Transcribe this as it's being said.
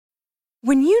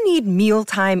When you need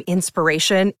mealtime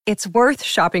inspiration, it's worth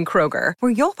shopping Kroger,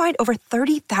 where you'll find over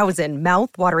 30,000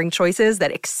 mouth-watering choices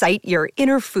that excite your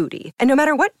inner foodie. And no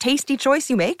matter what tasty choice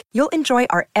you make, you'll enjoy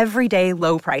our everyday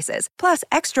low prices, plus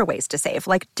extra ways to save,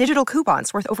 like digital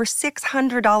coupons worth over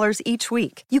 $600 each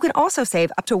week. You can also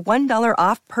save up to $1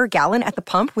 off per gallon at the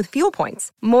pump with fuel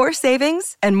points. More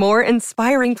savings and more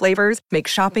inspiring flavors make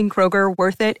shopping Kroger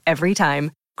worth it every time.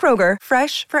 Kroger,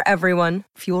 fresh for everyone.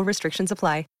 Fuel restrictions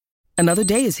apply. Another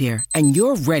day is here, and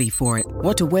you're ready for it.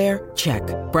 What to wear? Check.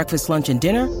 Breakfast, lunch, and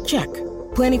dinner? Check.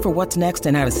 Planning for what's next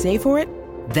and how to save for it?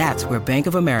 That's where Bank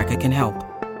of America can help.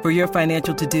 For your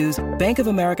financial to-dos, Bank of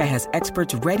America has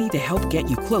experts ready to help get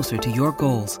you closer to your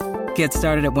goals. Get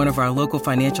started at one of our local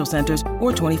financial centers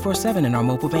or 24/7 in our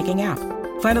mobile banking app.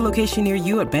 Find a location near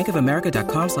you at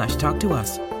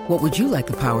bankofamerica.com/talktous. What would you like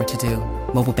the power to do?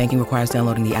 Mobile banking requires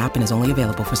downloading the app and is only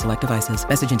available for select devices.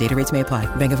 Message and data rates may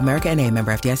apply. Bank of America N.A.,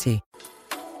 member FDIC.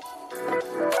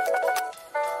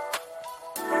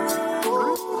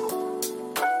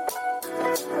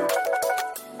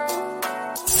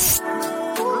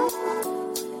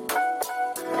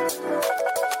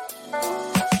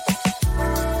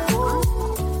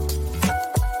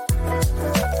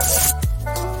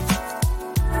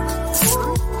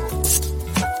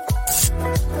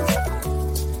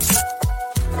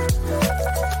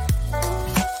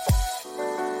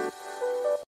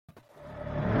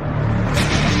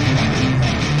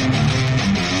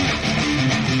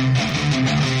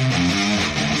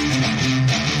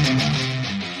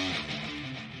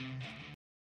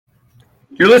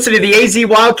 You're listening to the AZ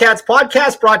Wildcats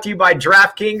podcast brought to you by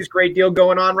DraftKings. Great deal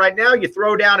going on right now. You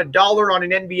throw down $1 on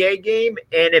an NBA game,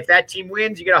 and if that team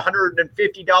wins, you get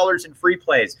 $150 in free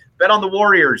plays. Bet on the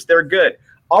Warriors. They're good.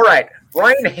 All right.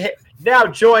 Ryan now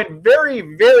joined, very,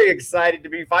 very excited to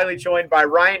be finally joined by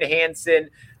Ryan Hansen,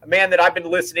 a man that I've been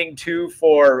listening to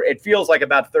for, it feels like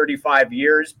about 35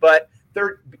 years. But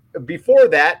before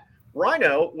that,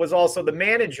 Rhino was also the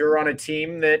manager on a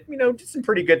team that, did some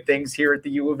pretty good things here at the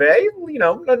U of A,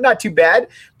 not too bad.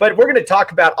 But we're going to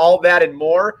talk about all that and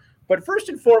more. But first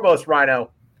and foremost,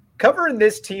 Rhino, covering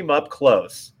this team up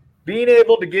close, being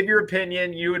able to give your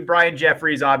opinion, you and Brian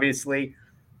Jeffries, obviously,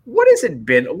 what has it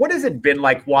been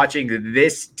like watching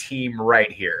this team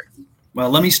right here? Well,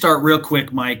 let me start real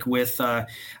quick, Mike, with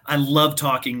I love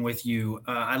talking with you.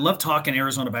 I love talking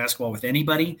Arizona basketball with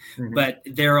anybody, but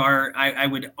I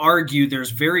would argue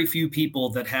there's very few people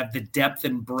that have the depth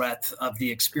and breadth of the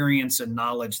experience and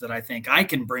knowledge that I think I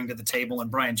can bring to the table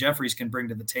and Brian Jeffries can bring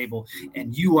to the table.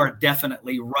 And you are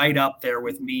definitely right up there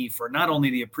with me for not only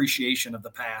the appreciation of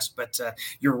the past, but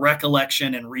your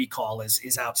recollection and recall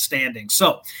is outstanding.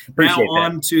 So now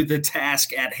on to the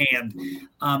task at hand.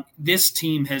 This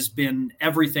team has been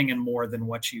everything and more than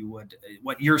what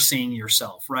you're seeing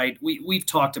yourself, right? We've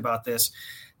talked about this,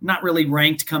 not really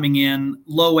ranked coming in,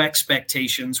 low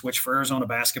expectations, which for Arizona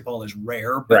basketball is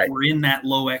rare, but right. We're in that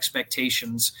low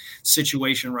expectations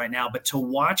situation right now. But to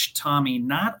watch Tommy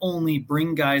not only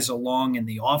bring guys along in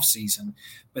the offseason,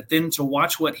 but then to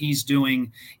watch what he's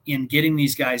doing in getting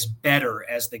these guys better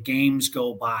as the games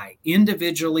go by,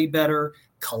 individually better,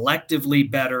 collectively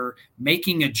better,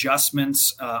 making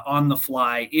adjustments on the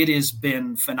fly. It has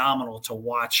been phenomenal to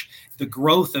watch the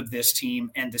growth of this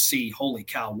team and to see, holy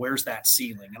cow, where's that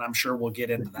ceiling? And I'm sure we'll get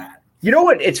into that. You know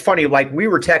what? It's funny. Like we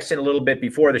were texting a little bit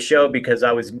before the show because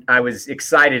I was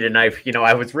excited and I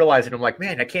was realizing I'm like,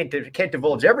 man, I can't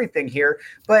divulge everything here.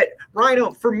 But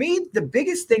Rhino, for me, the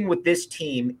biggest thing with this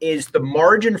team is the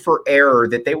margin for error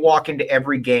that they walk into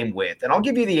every game with. And I'll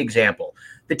give you the example: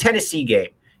 the Tennessee game.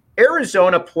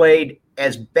 Arizona played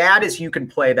as bad as you can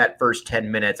play that first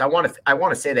 10 minutes. I want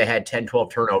to say they had 10,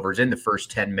 12 turnovers in the first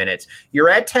 10 minutes. You're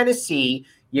at Tennessee.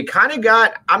 You kind of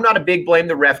got – I'm not a big blame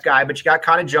the ref guy, but you got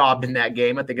kind of jobbed in that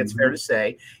game. I think it's fair to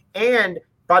say. And,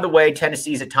 by the way,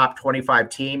 Tennessee's a top 25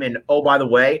 team. And, oh, by the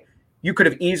way, you could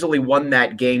have easily won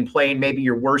that game playing maybe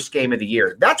your worst game of the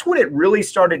year. That's when it really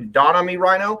started to dawn on me,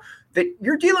 Rhino, that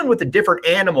you're dealing with a different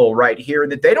animal right here,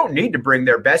 that they don't need to bring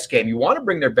their best game. You want to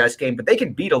bring their best game, but they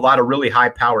can beat a lot of really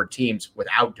high-powered teams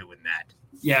without doing that.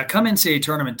 Yeah, come NCAA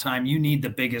tournament time, you need the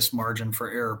biggest margin for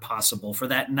error possible for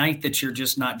that night that you're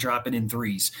just not dropping in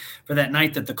threes, for that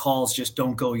night that the calls just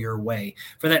don't go your way,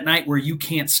 for that night where you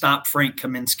can't stop Frank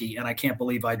Kaminsky. And I can't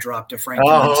believe I dropped a Frank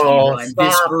Kaminsky line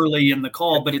this early in the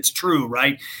call, but it's true,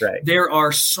 right? There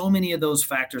are so many of those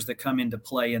factors that come into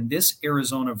play, and this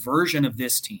Arizona version of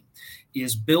this team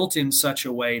is built in such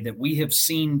a way that we have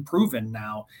seen proven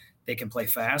now they can play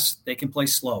fast, they can play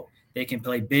slow. They can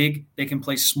play big. They can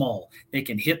play small. They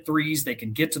can hit threes. They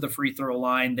can get to the free throw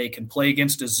line. They can play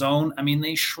against a zone. I mean,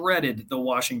 they shredded the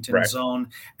Washington zone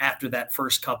after that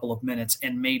first couple of minutes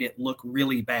and made it look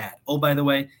really bad. Oh, by the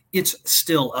way, it's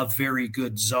still a very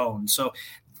good zone. So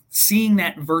seeing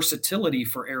that versatility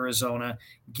for Arizona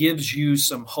gives you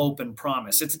some hope and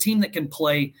promise. It's a team that can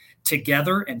play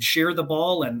together and share the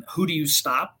ball. And who do you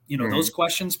stop? Those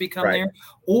questions become there.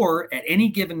 Or at any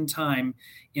given time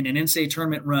in an NCAA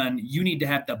tournament run, you need to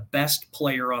have the best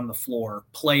player on the floor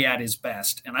play at his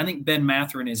best. And I think Ben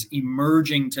Mathurin is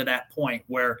emerging to that point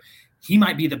where he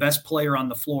might be the best player on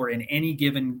the floor in any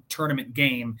given tournament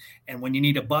game. And when you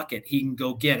need a bucket, he can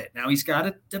go get it. Now he's got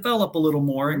to develop a little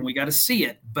more and we got to see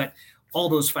it. But all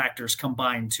those factors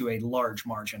combine to a large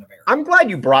margin of error. I'm glad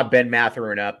you brought Ben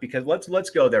Mathurin up because let's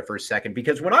go there for a second.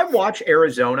 Because when I watch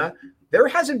Arizona, there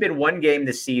hasn't been one game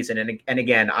this season. And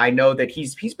again, I know that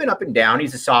he's been up and down.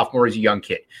 He's a sophomore. He's a young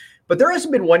kid. But there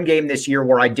hasn't been one game this year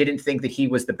where I didn't think that he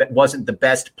wasn't the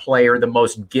best player, the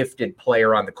most gifted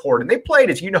player on the court. And they played,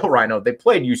 as you know, Rhino, they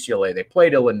played UCLA, they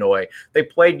played Illinois, they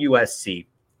played USC.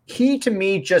 He, to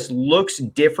me, just looks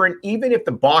different, even if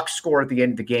the box score at the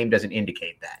end of the game doesn't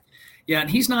indicate that. Yeah, and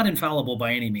he's not infallible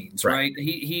by any means, right?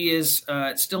 He is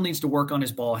still needs to work on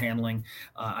his ball handling.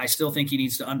 I still think he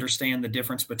needs to understand the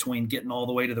difference between getting all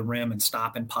the way to the rim and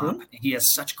stop and pop. Mm-hmm. He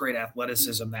has such great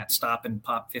athleticism that stop and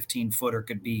pop 15-footer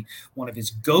could be one of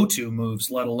his go-to moves,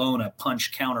 let alone a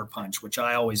punch counter punch, which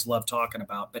I always love talking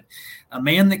about. But a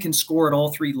man that can score at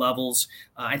all three levels,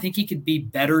 I think he could be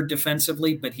better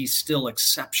defensively, but he's still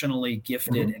exceptionally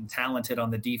gifted and talented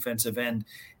on the defensive end.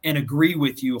 And agree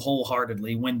with you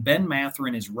wholeheartedly. When Ben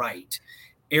Mathurin is right,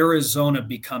 Arizona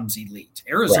becomes elite.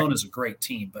 Arizona's a great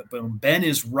team, but when Ben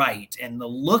is right and the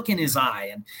look in his eye,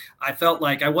 and I felt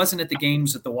like I wasn't at the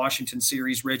games at the Washington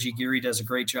series. Reggie Geary does a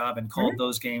great job and called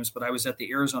those games, but I was at the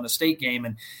Arizona State game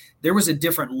and there was a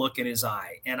different look in his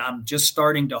eye. And I'm just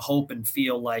starting to hope and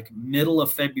feel like middle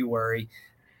of February,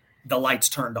 the lights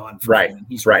turned on for him and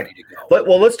he's ready to go.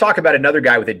 Well, let's talk about another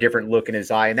guy with a different look in his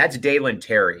eye, and that's Dalen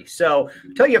Terry. So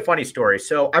I'll tell you a funny story.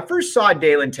 So I first saw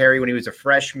Dalen Terry when he was a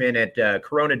freshman at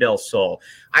Corona del Sol.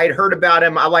 I had heard about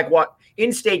him. I like what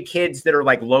in-state kids that are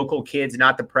like local kids,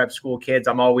 not the prep school kids.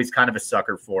 I'm always kind of a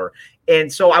sucker for.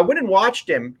 And so I went and watched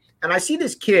him, and I see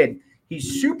this kid.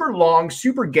 He's super long,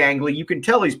 super gangly. You can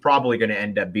tell he's probably going to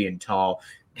end up being tall.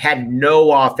 Had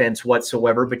no offense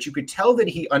whatsoever, but you could tell that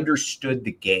he understood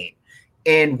the game.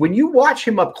 And when you watch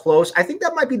him up close, I think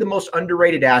that might be the most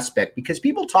underrated aspect because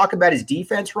people talk about his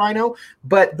defense, Rhino,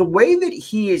 but the way that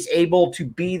he is able to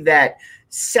be that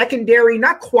secondary,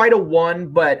 not quite a 1,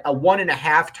 but a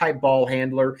 1.5 type ball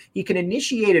handler. He can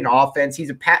initiate an offense.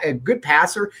 He's a good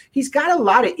passer. He's got a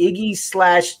lot of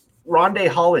Iggy/Rondé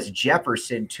Hollis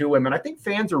Jefferson to him, and I think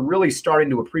fans are really starting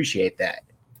to appreciate that.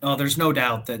 Oh, there's no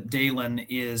doubt that Dalen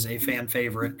is a fan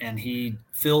favorite and he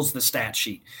fills the stat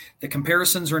sheet. The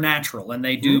comparisons are natural and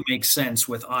they do make sense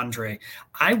with Andre.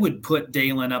 I would put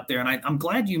Dalen up there, and I'm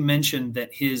glad you mentioned that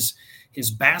his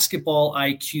basketball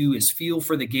IQ, his feel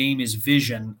for the game, his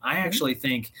vision, I actually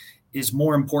think is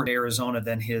more important to Arizona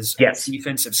than his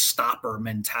defensive stopper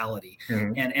mentality.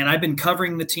 And I've been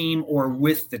covering the team or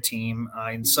with the team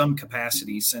in some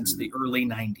capacity since the early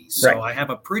 90s. So I have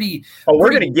a pretty we're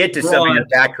going to get to some of your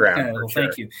background.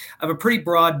 Thank you. I have a pretty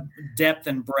broad depth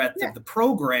and breadth of the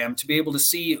program to be able to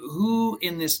see who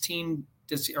in this team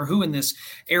or who in this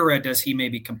era does he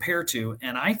maybe compare to.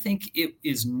 And I think it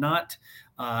is not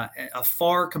a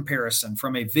far comparison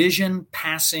from a vision,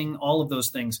 passing, all of those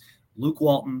things. Luke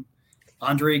Walton,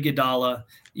 Andre Iguodala,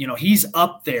 he's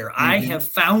up there. I have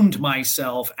found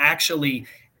myself actually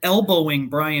elbowing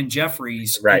Brian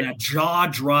Jeffries in a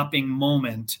jaw-dropping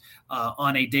moment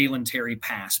on a Dalen Terry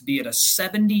pass, be it a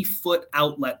 70-foot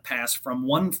outlet pass from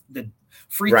the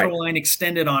free throw line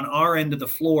extended on our end of the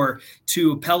floor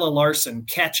to Pelle Larsson,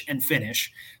 catch and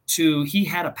finish, to he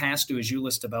had a pass to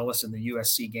Azuolas Tubelis in the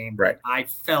USC game. I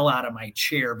fell out of my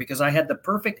chair because I had the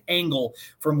perfect angle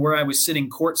from where I was sitting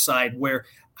courtside where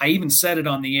I even said it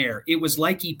on the air. It was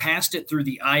like he passed it through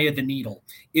the eye of the needle.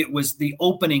 The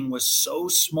opening was so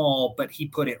small, but he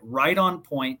put it right on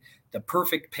point, the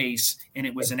perfect pace, and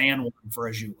it was an and one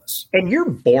for Azuolas. And you're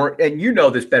born, and you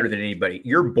know this better than anybody.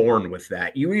 You're born with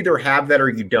that. You either have that or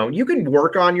you don't. You can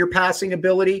work on your passing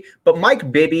ability, but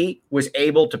Mike Bibby was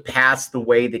able to pass the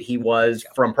way that he was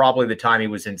from probably the time he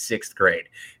was in 6th grade.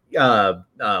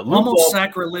 Almost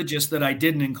sacrilegious that I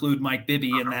didn't include Mike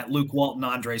Bibby in that Luke Walton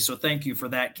Andre. So thank you for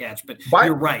that catch. But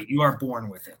you're right. You are born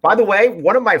with it. By the way,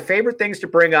 one of my favorite things to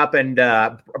bring up, and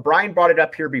Brian brought it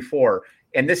up here before,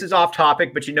 and this is off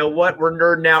topic, but you know what? We're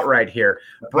nerding out right here.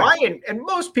 Brian, and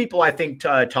most people, I think,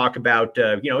 talk about,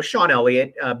 Sean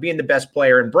Elliott being the best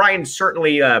player. And Brian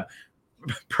certainly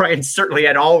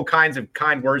had all kinds of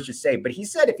kind words to say. But he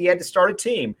said if he had to start a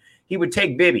team, he would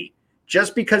take Bibby.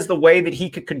 Just because the way that he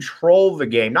could control the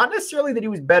game, not necessarily that he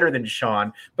was better than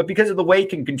Sean, but because of the way he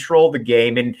can control the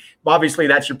game. And obviously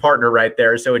that's your partner right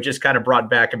there. So it just kind of brought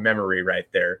back a memory right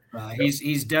there.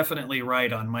 He's definitely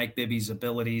right on Mike Bibby's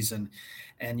abilities. And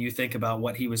you think about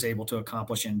what he was able to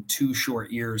accomplish in 2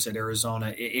 short years at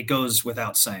Arizona, it goes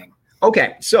without saying.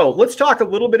 Okay, so let's talk a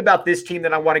little bit about this team.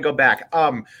 Then I want to go back.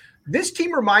 This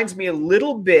team reminds me a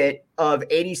little bit of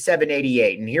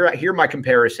 87-88. And hear my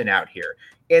comparison out here.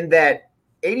 In that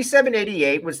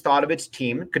 87-88 was thought of its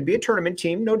team. It could be a tournament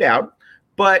team, no doubt,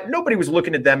 but nobody was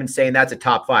looking at them and saying that's a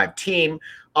top 5 team.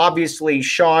 Obviously,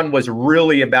 Sean was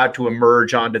really about to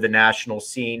emerge onto the national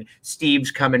scene.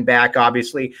 Steve's coming back,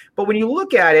 obviously. But when you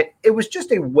look at it, it was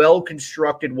just a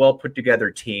well-constructed, well-put-together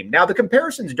team. Now, the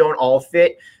comparisons don't all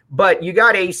fit, but you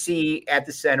got AC at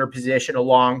the center position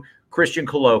along Christian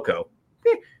Coloco.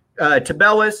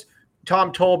 Tabelis,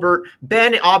 Tom Tolbert.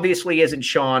 Ben obviously isn't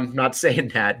Sean, not saying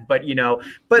that, but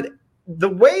the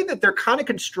way that they're kind of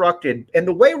constructed and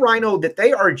the way, Rhino, that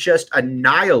they are just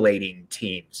annihilating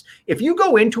teams. If you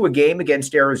go into a game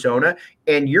against Arizona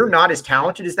and you're not as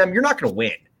talented as them, you're not going to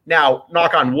win. Now,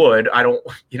 knock on wood, I don't,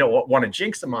 want to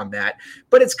jinx them on that,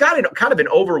 but it's got kind of an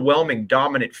overwhelming,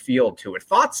 dominant feel to it.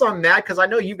 Thoughts on that? Because I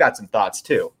know you've got some thoughts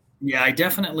too. Yeah, I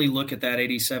definitely look at that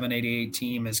 87-88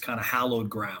 team as kind of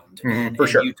hallowed ground. For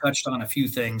sure. You touched on a few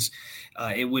things.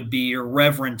 It would be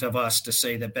irreverent of us to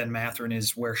say that Ben Mathurin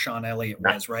is where Sean Elliott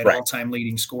was, right? All-time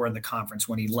leading scorer in the conference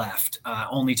when he left,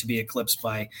 only to be eclipsed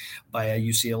by a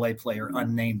UCLA player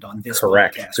unnamed on this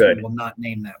podcast. Good. We will not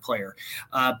name that player.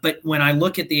 But when I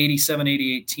look at the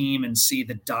 87-88 team and see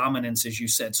the dominance, as you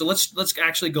said, so let's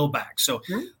actually go back. So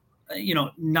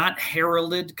not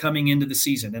heralded coming into the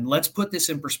season. And let's put this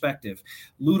in perspective.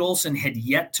 Lute Olson had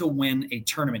yet to win a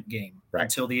tournament game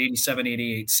until the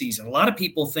 87-88 season. A lot of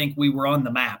people think we were on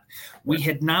the map. We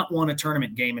had not won a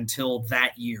tournament game until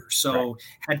that year. So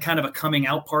had kind of a coming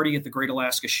out party at the Great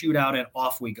Alaska Shootout, and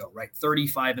off we go, right?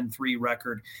 35-3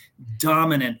 record,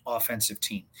 dominant offensive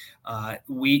team.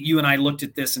 You and I looked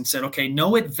at this and said, okay,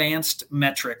 no advanced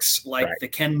metrics like the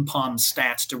Ken Pom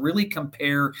stats to really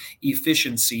compare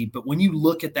efficiency. But when you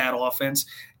look at that offense,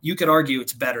 you could argue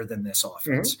it's better than this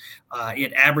offense.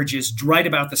 It averages right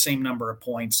about the same number of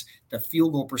points. The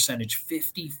field goal percentage,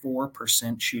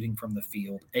 54% shooting from the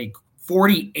field, a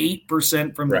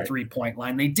 48% from the 3-point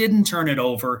line. They didn't turn it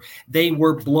over. They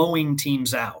were blowing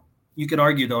teams out. You could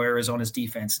argue, though, Arizona's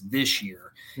defense this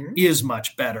year is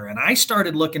much better. And I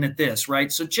started looking at this,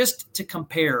 right? So just to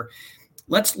compare,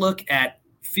 let's look at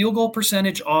field goal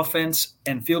percentage offense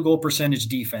and field goal percentage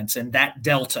defense and that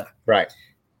delta. Right.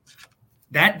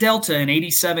 That delta in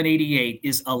 87-88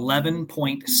 is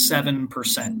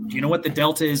 11.7%. Do you know what the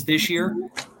delta is this year?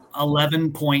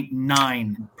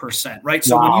 11.9%, right?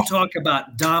 So when you talk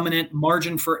about dominant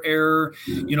margin for error,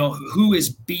 who is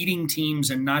beating teams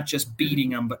and not just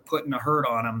beating them, but putting a hurt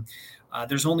on them.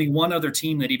 There's only one other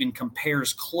team that even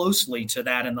compares closely to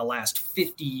that in the last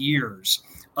 50 years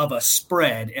of a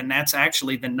spread, and that's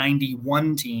actually the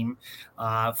 91 team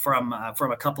from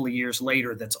a couple of years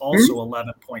later that's also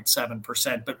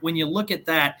 11.7%. But when you look at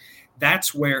that,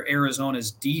 that's where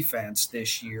Arizona's defense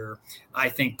this year, I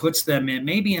think, puts them in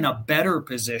maybe in a better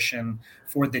position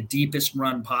for the deepest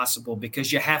run possible,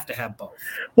 because you have to have both.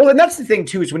 Well, and that's the thing,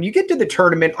 too, is when you get to the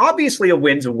tournament, obviously a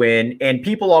win's a win, and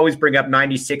people always bring up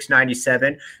 96,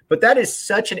 97, but that is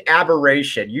such an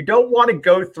aberration. You don't want to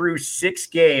go through 6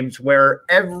 games where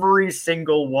every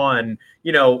single one,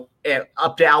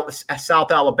 up to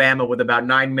South Alabama with about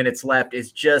 9 minutes left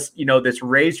is just, this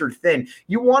razor thin.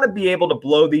 You want to be able to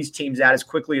blow these teams out as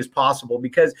quickly as possible,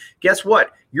 because guess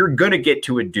what? You're going to get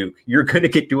to a Duke. You're going to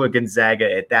get to a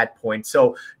Gonzaga at that point.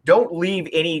 So don't leave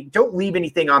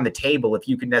anything on the table if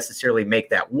you can necessarily make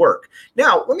that work.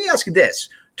 Now, let me ask you this.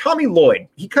 Tommy Lloyd,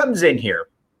 he comes in here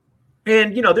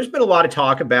and, there's been a lot of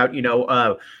talk about,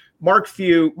 Mark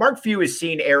Few has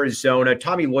seen Arizona.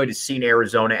 Tommy Lloyd has seen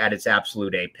Arizona at its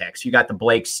absolute apex. You got the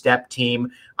Blake Stepp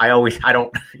team. I always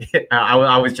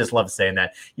just love saying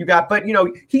that. But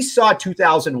he saw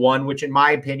 2001, which in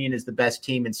my opinion is the best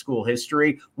team in school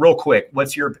history. Real quick,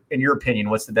 in your opinion,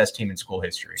 what's the best team in school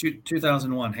history?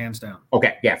 2001, hands down.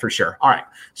 Okay, yeah, for sure. All right.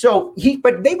 So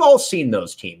but they've all seen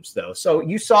those teams though. So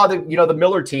you saw the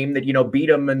Miller team that beat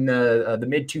them in the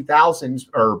mid 2000s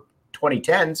or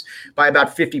 2010s by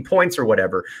about 50 points or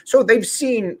whatever. So they've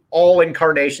seen all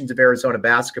incarnations of Arizona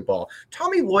basketball.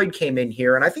 Tommy Lloyd came in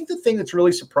here, and I think the thing that's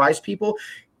really surprised people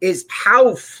is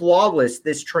how flawless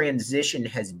this transition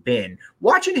has been.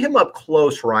 Watching him up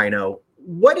close, Rhino,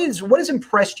 what has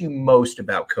impressed you most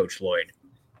about Coach Lloyd?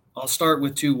 I'll start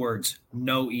with 2 words: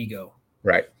 no ego.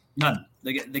 Right. None.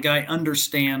 The guy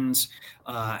understands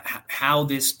how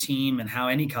this team and how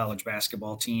any college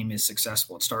basketball team is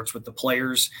successful. It starts with the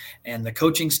players and the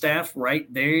coaching staff,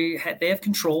 right? They have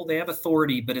control, they have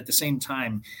authority, but at the same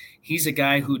time, he's a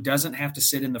guy who doesn't have to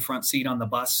sit in the front seat on the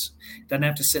bus, doesn't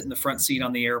have to sit in the front seat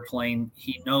on the airplane.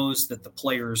 He knows that the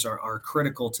players are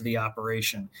critical to the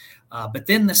operation. But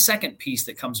then the second piece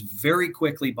that comes very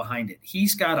quickly behind it,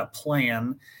 he's got a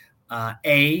plan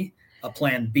A, a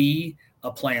plan B,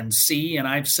 a plan C. And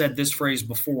I've said this phrase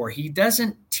before. He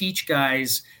doesn't teach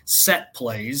guys set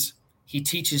plays. He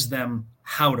teaches them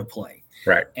how to play.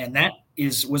 Right. And that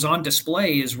was on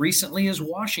display as recently as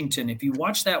Washington. If you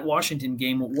watch that Washington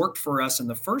game, what worked for us in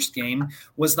the first game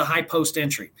was the high post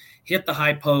entry. Hit the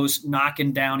high post,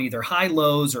 knocking down either high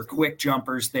lows or quick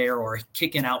jumpers there or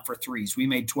kicking out for threes. We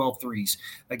made 12 threes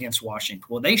against Washington.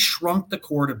 Well, they shrunk the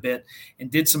court a bit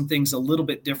and did some things a little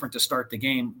bit different to start the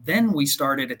game. Then we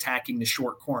started attacking the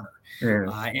short corner.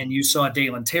 And you saw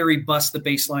Dalen Terry bust the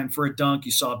baseline for a dunk.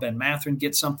 You saw Ben Mathurin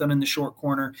get something in the short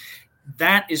corner.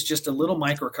 That is just a little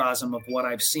microcosm of what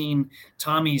I've seen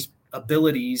Tommy's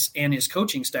abilities and his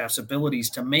coaching staff's abilities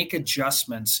to make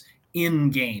adjustments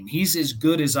in game. He's as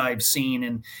good as I've seen.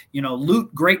 And,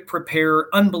 Lute, great preparer,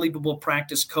 unbelievable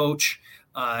practice coach.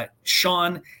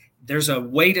 Sean, there's a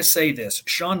way to say this.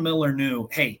 Sean Miller knew,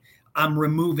 hey, I'm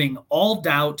removing all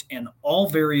doubt and all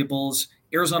variables.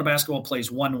 Arizona basketball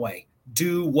plays one way.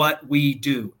 Do what we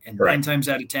do. And 9 times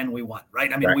out of 10, we won,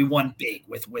 right? I mean, we won big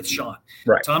with Sean.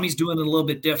 Right. Tommy's doing it a little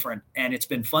bit different, and it's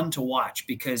been fun to watch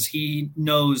because he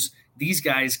knows these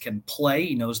guys can play.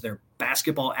 He knows their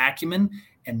basketball acumen,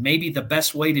 and maybe the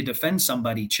best way to defend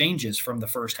somebody changes from the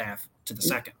first half to the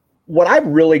second. What I've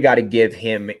really got to give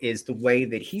him is the way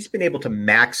that he's been able to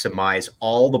maximize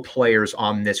all the players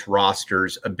on this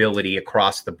roster's ability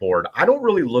across the board. I don't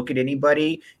really look at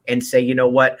anybody and say, you know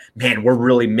what, man, we're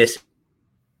really missing.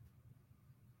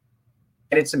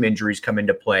 And some injuries come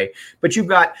into play. But you've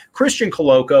got Christian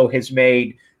Koloko has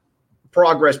made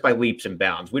progress by leaps and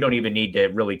bounds. We don't even need to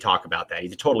really talk about that.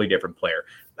 He's a totally different player.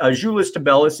 Julius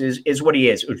Tabelis is what he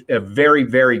is, a very,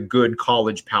 very good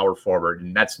college power forward,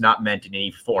 and that's not meant in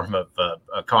any form of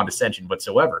condescension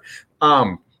whatsoever.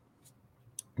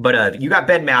 But you got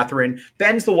Ben Mathurin.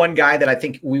 Ben's the one guy that I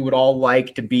think we would all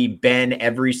like to be Ben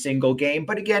every single game.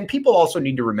 But again, people also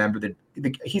need to remember that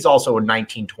he's also a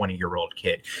 19, 20-year-old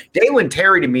kid. Dalen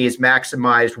Terry, to me, has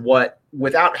maximized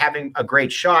without having a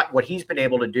great shot, what he's been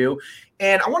able to do.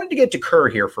 And I wanted to get to Kerr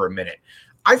here for a minute.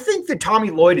 I think that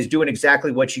Tommy Lloyd is doing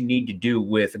exactly what you need to do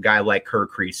with a guy like Kerr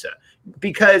Kriisa.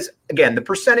 Because, again, the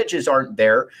percentages aren't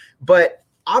there. But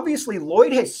obviously,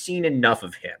 Lloyd has seen enough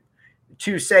of him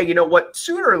to say, you know what,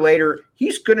 sooner or later,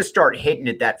 he's going to start hitting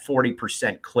at that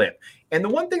 40% clip. And the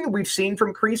one thing that we've seen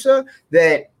from Kriisa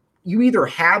that you either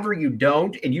have or you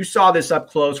don't, and you saw this up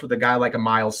close with a guy like a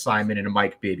Miles Simon and a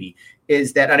Mike Bibby,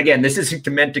 is that, and again, this isn't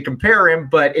meant to compare him,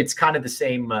 but it's kind of the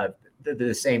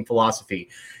same philosophy.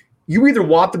 You either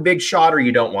want the big shot or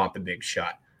you don't want the big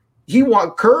shot.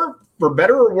 Kerr, for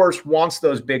better or worse, wants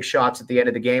those big shots at the end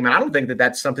of the game, and I don't think that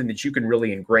that's something that you can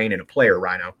really ingrain in a player,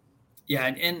 Rhino. Yeah,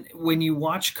 and when you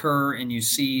watch Kerr and you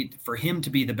see for him to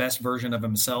be the best version of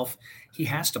himself, he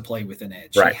has to play with an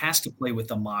edge. Right. He has to play with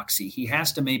the moxie. He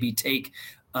has to maybe take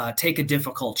a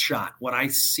difficult shot. What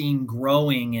I've seen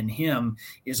growing in him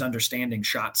is understanding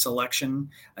shot selection.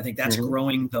 I think that's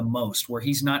growing the most, where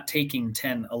he's not taking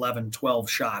 10, 11, 12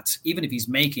 shots. Even if he's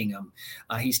making them,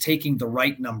 he's taking the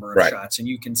right number of shots. And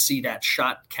you can see that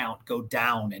shot count go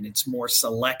down, and it's more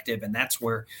selective. And that's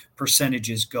where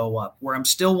percentages go up. Where I'm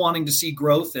still wanting to see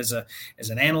growth as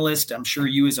an analyst, I'm sure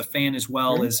you as a fan as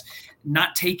well, is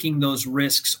not taking those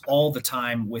risks all the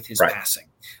time with his passing.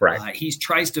 Right. He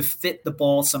tries to fit the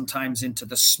ball sometimes into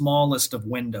the smallest of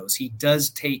windows. He does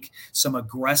take some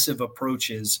aggressive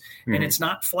approaches, and it's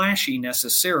not flashy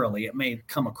necessarily. It may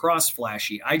come across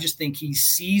flashy. I just think he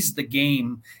sees the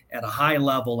game at a high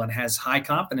level and has high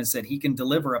confidence that he can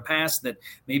deliver a pass that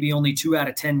maybe only 2 out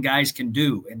of 10 guys can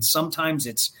do. And sometimes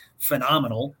it's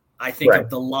phenomenal. I think of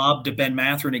the lob to Ben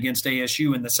Mathurin against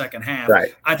ASU in the second half.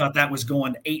 Right. I thought that was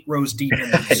going 8 rows deep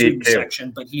in the student section,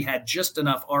 but he had just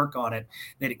enough arc on it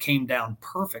that it came down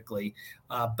perfectly.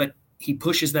 But he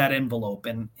pushes that envelope.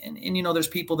 And there's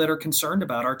people that are concerned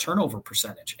about our turnover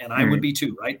percentage. And I would be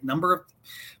too, right? Number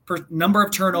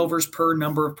of turnovers per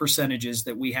number of percentages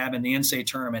that we have in the NCAA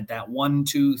tournament, that 1,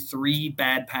 2, 3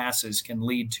 bad passes can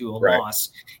lead to a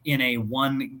loss in a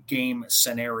 1-game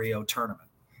scenario tournament.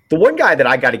 The one guy that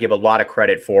I got to give a lot of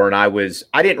credit for, and I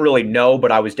didn't really know,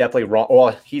 but I was definitely wrong.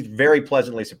 Well, he's very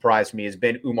pleasantly surprised me, has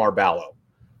been Oumar Ballo.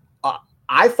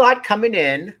 I thought coming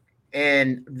in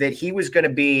and that he was going to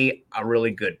be a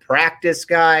really good practice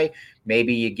guy.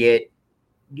 Maybe you get,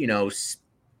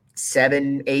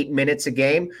 7-8 minutes a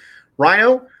game.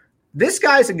 Rhino, this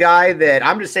guy's a guy that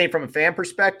I'm just saying from a fan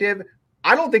perspective,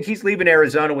 I don't think he's leaving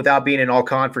Arizona without being an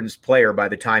all-conference player by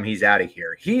the time he's out of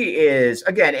here. He is,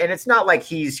 again, and it's not like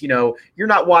he's, you're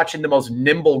not watching the most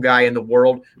nimble guy in the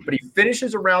world, but he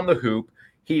finishes around the hoop.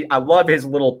 I love his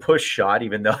little push shot,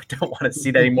 even though I don't want to see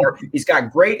that anymore. He's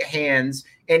got great hands,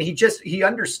 and he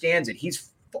understands it. He's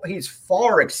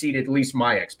far exceeded at least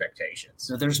my expectations.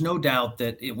 So there's no doubt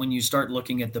that when you start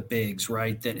looking at the bigs,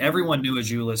 right, that everyone knew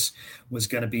Azuolas was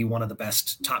going to be one of the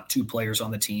best top 2 players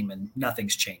on the team, and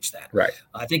nothing's changed that. Right.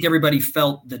 I think everybody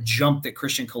felt the jump that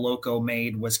Christian Koloko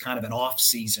made was kind of an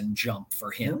off-season jump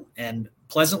for him, and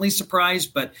pleasantly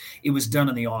surprised, but it was done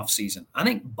in the off-season. I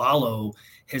think Ballo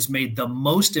has made the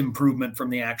most improvement from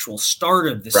the actual start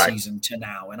of the season to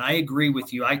now. And I agree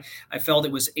with you. I felt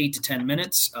it was 8 to 10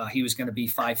 minutes. He was going to be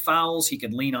 5 fouls. He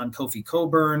could lean on Kofi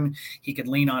Coburn. He could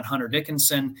lean on Hunter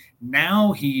Dickinson.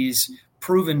 Now he's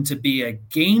proven to be a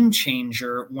game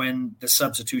changer when the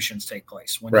substitutions take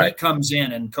place. When he comes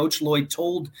in, and Coach Lloyd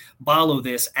told Ballo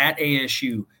this at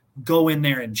ASU, go in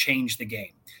there and change the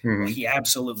game. Well, he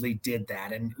absolutely did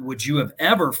that. And would you have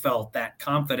ever felt that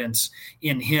confidence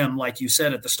in him, like you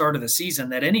said at the start of the season,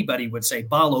 that anybody would say,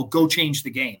 Ballo, go change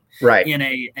the game in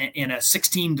a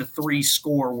 16-3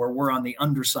 score where we're on the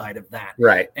underside of that.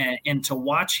 Right. And to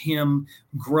watch him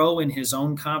grow in his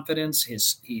own confidence,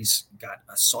 he's got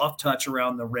a soft touch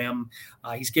around the rim.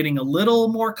 He's getting a little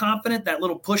more confident. That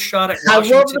little push shot at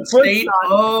Washington State.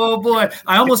 Oh boy.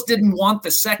 I almost didn't want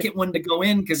the second one to go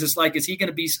in, because it's like, is he going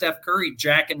to be Steph Curry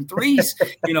jacking threes,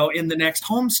 in the next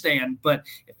homestand? But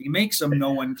if he makes them,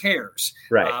 no one cares.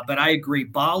 Right. But I agree.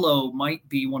 Ballo might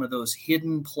be one of those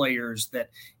hidden players that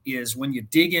is, when you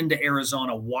dig into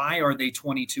Arizona, why are they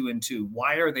 22-2?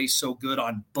 Why are they so good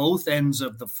on both ends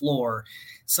of the floor?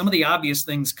 Some of the obvious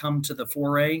things come to the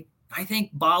foray. I think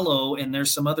Ballo, and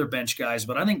there's some other bench guys,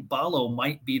 but I think Ballo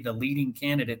might be the leading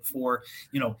candidate for,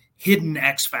 hidden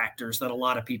X factors that a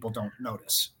lot of people don't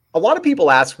notice. A lot of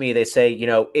people ask me, they say,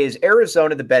 is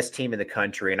Arizona the best team in the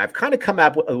country? And I've kind of come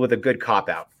up with a good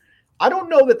cop-out. I don't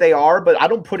know that they are, but I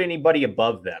don't put anybody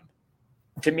above them.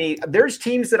 To me, there's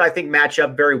teams that I think match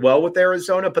up very well with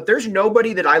Arizona, but there's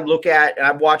nobody that I look at, and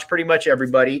I've watched pretty much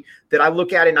everybody, that I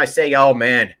look at and I say, oh,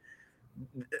 man,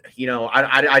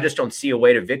 I just don't see a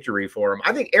way to victory for them.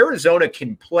 I think Arizona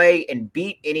can play and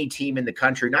beat any team in the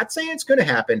country. Not saying it's going to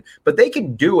happen, but they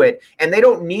can do it, and they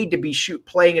don't need to be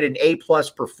playing at an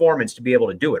A-plus performance to be able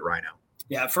to do it, Rhino.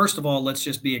 Yeah, first of all, let's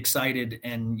just be excited,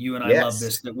 and you and I love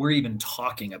this, that we're even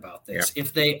talking about this. Yeah.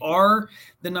 If they are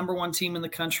the number 1 team in the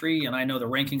country, and I know the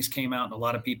rankings came out and a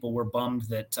lot of people were bummed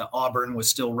that Auburn was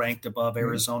still ranked above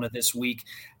Arizona this week,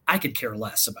 I could care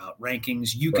less about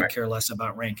rankings. You could care less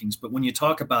about rankings. But when you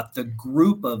talk about the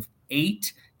group of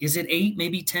 8, is it 8,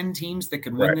 maybe 10 teams that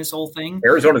could win this whole thing?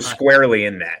 Arizona's squarely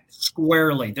in that.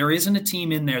 Squarely. There isn't a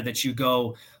team in there that you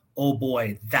go, oh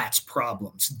boy, that's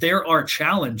problems. There are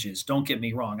challenges. Don't get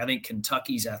me wrong. I think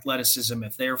Kentucky's athleticism,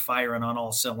 if they're firing on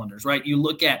all cylinders, right? You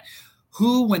look at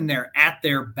who, when they're at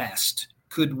their best,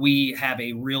 could we have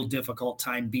a real difficult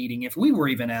time beating if we were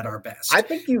even at our best? I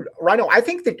think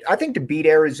to beat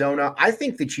Arizona, I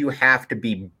think that you have to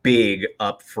be big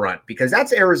up front, because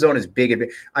that's Arizona's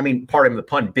pardon the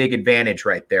pun, big advantage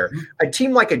right there. Mm-hmm. A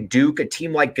team like a Duke, a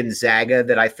team like Gonzaga,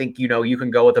 that I think, you can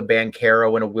go with a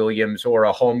Banchero and a Williams, or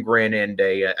a Holmgren and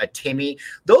a Timmy.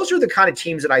 Those are the kind of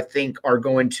teams that I think are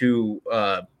going to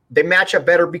they match up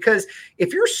better, because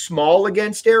if you're small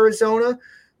against Arizona,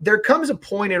 there comes a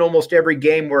point in almost every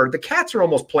game where the Cats are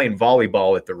almost playing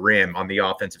volleyball at the rim on the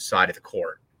offensive side of the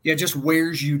court. Yeah, it just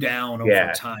wears you down over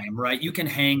Yeah. time, right? You can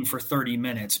hang for 30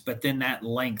 minutes, but then that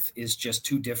length is just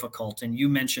too difficult. And you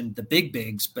mentioned the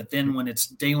bigs, but then when it's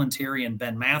Dalen Terry and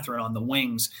Ben Matherin on the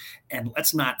wings, and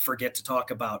let's not forget to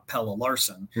talk about Pelle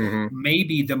Larsson,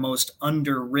 maybe the most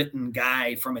underwritten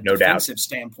guy from a defensive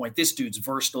standpoint. This dude's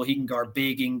versatile. He can guard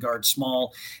big, he can guard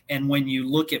small. And when you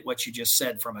look at what you just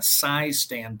said from a size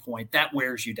standpoint, that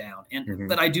wears you down. And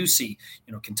but I do see,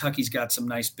 Kentucky's got some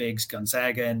nice bigs,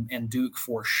 Gonzaga and Duke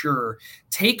for sure.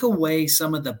 Take away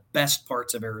some of the best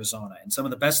parts of Arizona, and some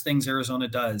of the best things Arizona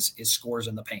does is scores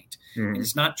in the paint. And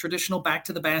it's not traditional back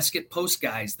to the basket post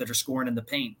guys that are scoring in the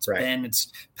paint. It's Ben,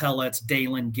 it's Pelle, it's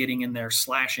Dalen getting in there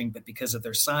slashing, but because of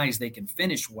their size, they can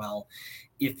finish well.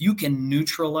 If you can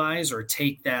neutralize or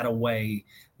take that away,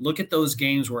 look at those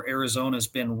games where Arizona's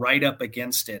been right up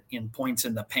against it in points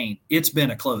in the paint. It's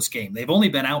been a close game. They've only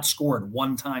been outscored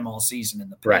one time all season in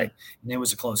the paint, and it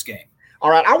was a close game. All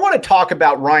right, I want to talk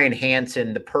about Ryan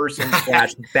Hansen, the person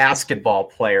 / basketball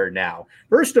player now.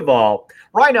 First of all,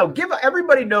 Rhino,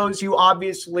 everybody knows you.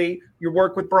 Obviously, you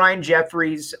work with Brian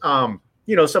Jeffries. Some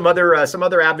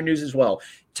other avenues as well.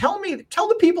 Tell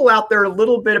the people out there a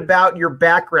little bit about your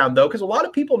background, though, because a lot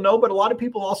of people know, but a lot of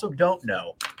people also don't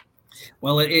know.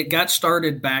 Well, it got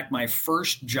started back my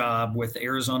first job with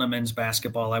Arizona men's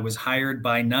basketball. I was hired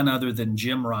by none other than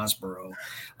Jim Rosborough.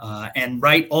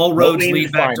 All roads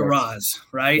lead back to Roz,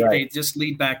 right? They just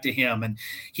lead back to him. And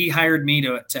he hired me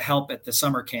to help at the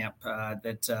summer camp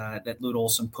that Lute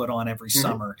Olson put on every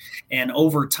summer. And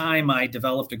over time, I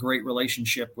developed a great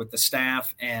relationship with the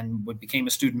staff and became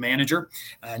a student manager.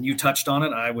 And you touched on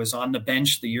it. I was on the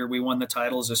bench the year we won the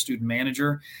title as a student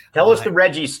manager. Tell us the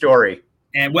Reggie story.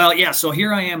 And so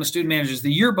here I am, a student manager. It's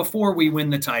the year before we win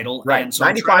the title. Right, and so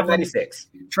 95, 96.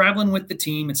 Traveling with the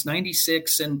team, it's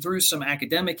 96. And through some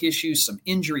academic issues, some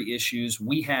injury issues,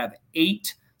 we have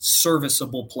 8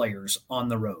 serviceable players on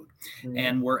the road.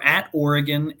 And we're at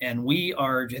Oregon, and we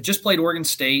just played Oregon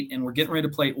State, and we're getting ready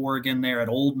to play Oregon there at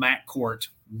Old Mac Court.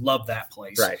 Love that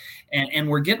place. Right. And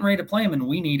we're getting ready to play them, and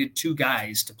we needed 2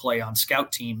 guys to play on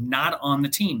scout team, not on the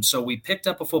team. So we picked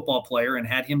up a football player and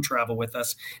had him travel with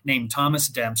us named Thomas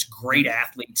Demps, great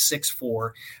athlete,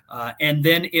 6'4". And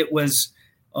then it was,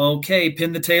 okay,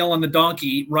 pin the tail on the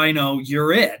donkey, Rhino,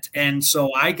 you're it. And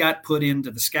so I got put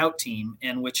into the scout team,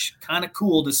 and which kind of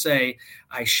cool to say,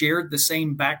 I shared the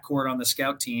same backcourt on the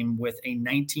scout team with a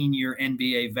 19-year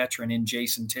NBA veteran in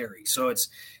Jason Terry. So it's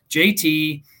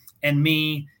JT and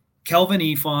me, Kelvin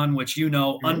Ifon, which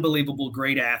unbelievable,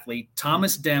 great athlete,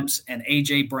 Thomas Demps, and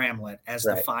AJ Bramlett as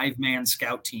the 5-man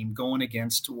scout team going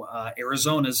against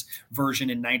Arizona's version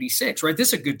in 96, right?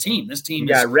 This is a good team. This team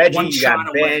you is got Reggie, one you shot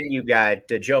got Ben, away. you got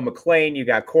Joe McClain, you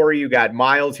got Corey, you got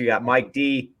Miles, you got Mike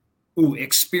D.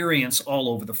 Experience all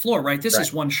over the floor, right? This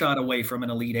is one shot away from an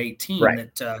Elite 8 team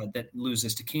that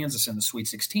loses to Kansas in the Sweet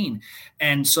 16.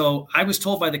 And so I was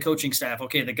told by the coaching staff,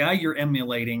 okay, the guy you're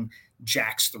emulating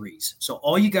jacks threes. So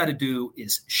all you got to do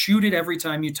is shoot it every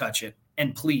time you touch it,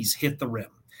 and please hit the rim.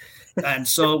 And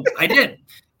so I did.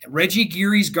 Reggie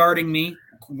Geary's guarding me,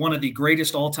 one of the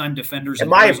greatest all-time defenders in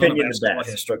my Arizona opinion, basketball the best.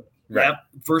 history. Right. Yep,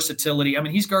 versatility. I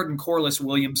mean, he's guarding Corliss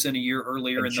Williamson a year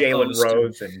earlier in the Jalen post.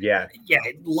 Rose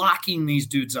Locking these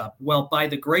dudes up. Well, by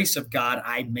the grace of God,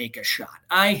 I make a shot.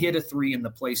 I hit a 3, and the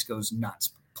place goes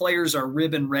nuts. Players are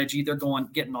ribbing Reggie. They're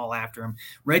getting all after him.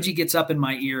 Reggie gets up in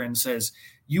my ear and says,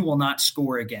 "You will not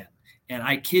score again." And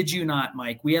I kid you not,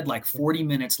 Mike, we had like 40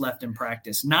 minutes left in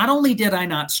practice. Not only did I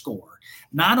not score,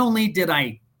 not only did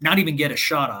I not even get a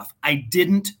shot off, I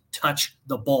didn't touch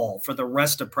the ball for the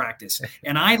rest of practice.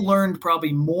 And I learned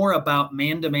probably more about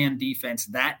man-to-man defense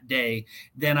that day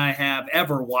than I have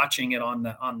ever watching it on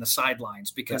the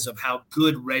sidelines, because of how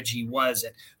good Reggie was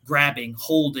at grabbing,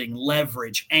 holding,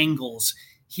 leverage, angles.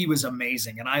 He was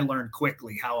amazing, and I learned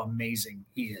quickly how amazing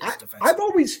he is defensively. I've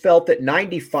always felt that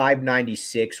 95,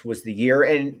 96 was the year,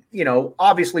 and,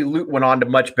 obviously Lute went on to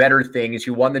much better things.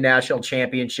 You won the national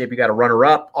championship. You got a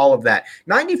runner-up, all of that.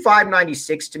 95,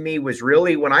 96 to me was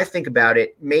really, when I think about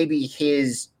it, maybe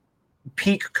his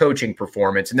peak coaching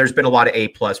performance, and there's been a lot of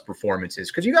A-plus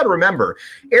performances, because you got to remember,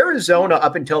 Arizona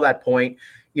up until that point,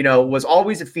 was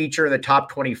always a feature in the top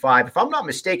 25. If I'm not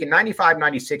mistaken, 95,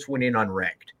 96 went in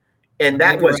unranked. And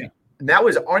that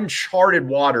was uncharted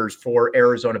waters for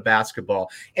Arizona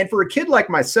basketball. And for a kid like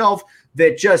myself,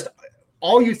 that just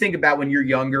all you think about when you're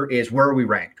younger is, where are we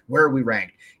ranked? Where are we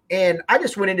ranked? And I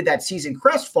just went into that season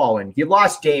crestfallen. You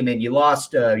lost Damon, you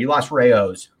lost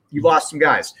Rayos, you lost some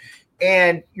guys.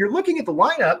 And you're looking at the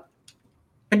lineup,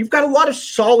 And you've got a lot of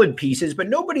solid pieces, but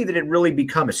nobody that had really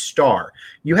become a star.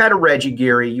 You had a Reggie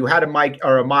Geary, you had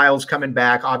a Miles coming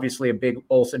back, obviously a big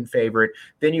Olsen favorite.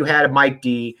 Then you had a Mike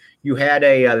D, you had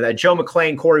a Joe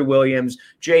McClain, Corey Williams,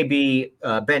 JB,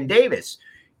 Ben Davis.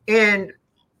 And,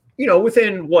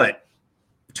 within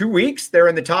 2 weeks, they're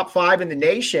in the top 5 in the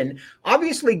nation.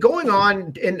 Obviously, going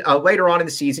on in later on in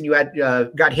the season, you had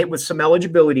got hit with some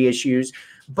eligibility issues.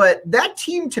 But that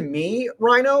team, to me,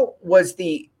 Rhino, was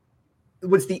the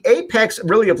apex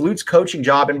really of Lute's coaching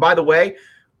job. And by the way,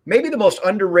 maybe the most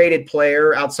underrated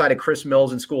player outside of Chris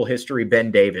Mills in school history,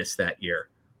 Ben Davis, that year.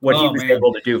 What he was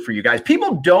able to do for you guys.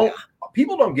 People don't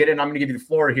get it. And I'm going to give you the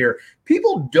floor here.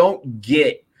 People don't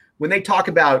get when they talk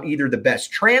about either the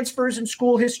best transfers in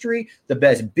school history, the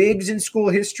best bigs in school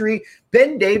history.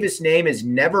 Ben Davis' name is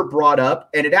never brought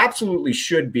up, and it absolutely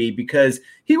should be, because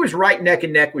he was right neck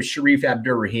and neck with Sharif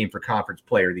Abdur-Rahim for Conference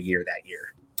Player of the Year that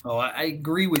year. Oh, I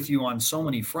agree with you on so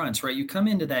many fronts, right? You come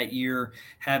into that year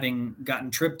having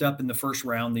gotten tripped up in the first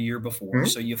round the year before.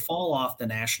 So you fall off the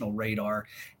national radar,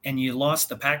 and you lost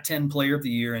the Pac-10 Player of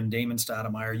the Year in Damon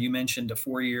Stoudemire. You mentioned a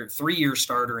 3-year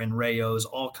starter in Rayos,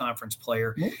 all-conference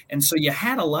player. And so you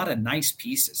had a lot of nice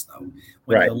pieces, though,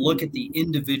 when you look at the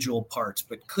individual parts.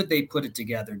 But could they put it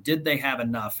together? Did they have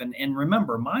enough? And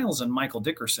remember, Miles and Michael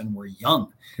Dickerson were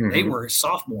young. They were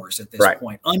sophomores at this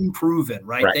point, unproven,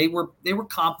 right? They were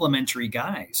complementary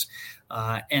guys.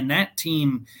 And that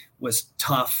team was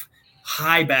tough,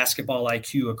 high basketball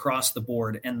IQ across the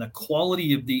board, and the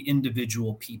quality of the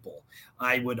individual people.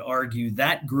 I would argue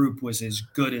that group was as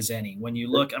good as any. When you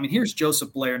look, here's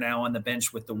Joseph Blair now on the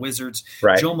bench with the Wizards.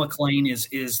 Joe McClain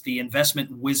is the investment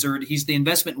wizard. He's the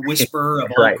investment whisperer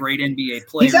of all great NBA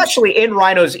players. He's actually in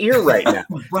Rhino's ear right now.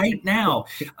 Right now.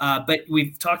 But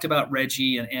we've talked about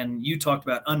Reggie, and you talked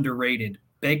about underrated.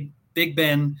 Big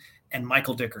Ben and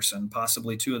Michael Dickerson,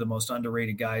 possibly two of the most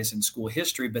underrated guys in school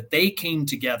history, but they came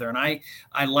together. And I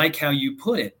like how you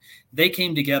put it. They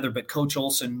came together, but Coach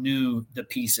Olsen knew the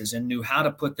pieces and knew how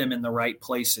to put them in the right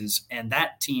places. And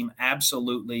that team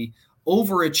absolutely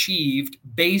overachieved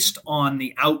based on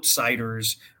the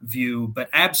outsider's view, but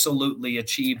absolutely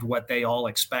achieved what they all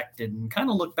expected. And kind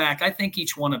of look back, I think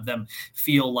each one of them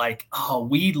feel like,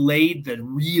 we laid the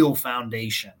real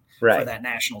foundation for that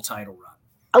national title run.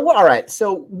 All right,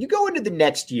 so you go into the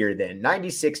next year then,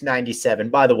 96-97.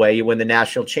 By the way, you win the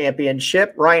national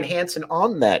championship. Ryan Hansen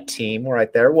on that team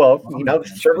right there. Well,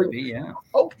 certainly.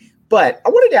 Oh, but I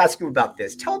wanted to ask you about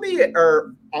this. Tell me,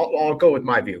 or I'll go with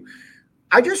my view.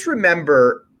 I just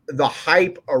remember the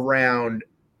hype around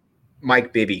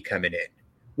Mike Bibby coming in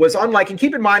was unlike, and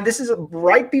keep in mind, this is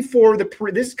right before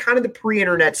this is kind of the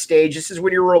pre-internet stage. This is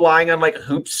when you're relying on like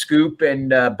Hoop Scoop and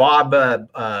Bob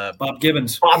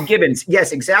Gibbons. Bob Gibbons.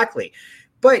 Yes, exactly.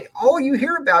 But all you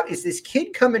hear about is this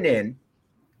kid coming in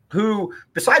who,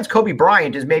 besides Kobe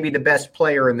Bryant, is maybe the best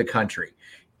player in the country.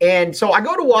 And so I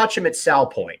go to watch him at Sal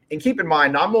Point. And keep in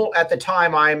mind, I'm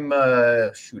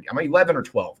 11 or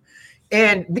 12.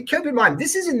 And keep in mind,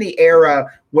 this is in the era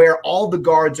where all the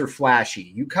guards are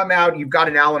flashy. You come out, you've got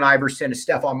an Allen Iverson, a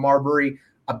Stephon Marbury,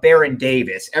 a Baron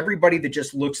Davis, everybody that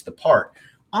just looks the part.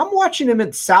 I'm watching him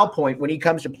at Sal Point when he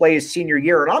comes to play his senior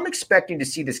year, and I'm expecting to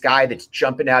see this guy that's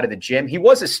jumping out of the gym. He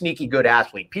was a sneaky good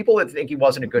athlete. People that think he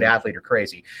wasn't a good athlete are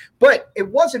crazy. But it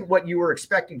wasn't what you were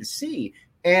expecting to see.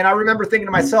 And I remember thinking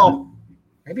to myself,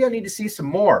 maybe I need to see some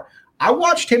more. I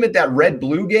watched him at that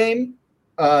Red-Blue game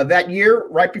that year,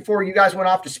 right before you guys went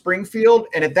off to Springfield.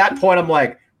 And at that point, I'm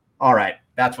like, all right,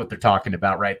 that's what they're talking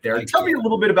about right there. Tell me a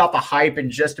little bit about the hype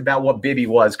and just about what Bibby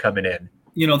was coming in.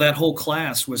 That whole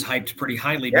class was hyped pretty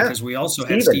highly because we also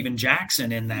had Steven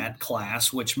Jackson in that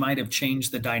class, which might have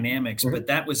changed the dynamics, but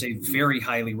that was a very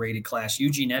highly rated class.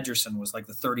 Eugene Edgerson was like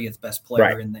the 30th best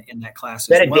player in that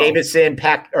class as well. Davison,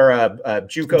 a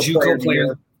JUCO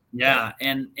player. Yeah,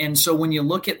 and so when you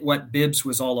look at what Bibbs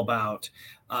was all about,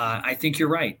 I think you're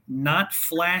right. Not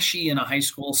flashy in a high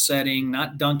school setting,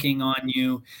 not dunking on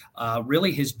you.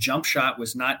 Really, his jump shot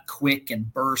was not quick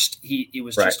and burst. He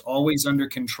was just always under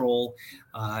control.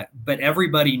 But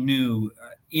everybody knew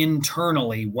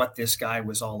internally what this guy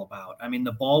was all about. I mean,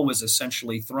 the ball was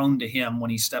essentially thrown to him when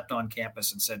he stepped on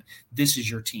campus and said, this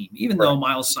is your team. Even though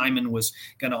Miles Simon was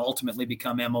going to ultimately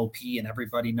become MOP, and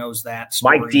everybody knows that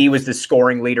story. Mike D was the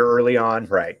scoring leader early on.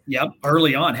 Right. Yep.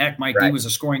 Early on. Heck, Mike D was a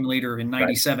scoring leader in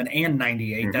 97 and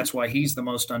 98. That's why he's the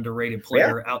most underrated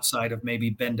player outside of maybe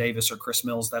Ben Davis or Chris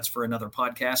Mills. That's for another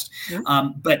podcast.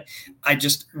 But I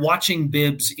just watching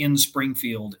Bibbs in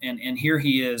Springfield, and here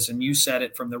he is, and you said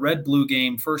it, from the Red-Blue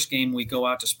game First game, we go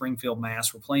out to Springfield,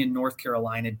 Mass. We're playing North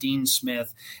Carolina, Dean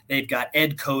Smith. They've got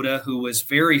Ed Cota, who was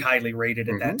very highly rated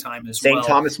at that time as well. St.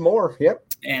 Thomas More, yep.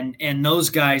 And those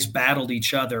guys battled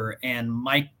each other, and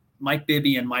Mike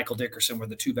Bibby and Michael Dickerson were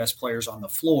the two best players on the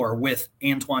floor, with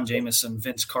Antoine Jameson,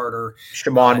 Vince Carter,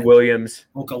 Shamon Williams,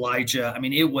 Oak Elijah. I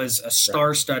mean, it was a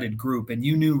star-studded group, and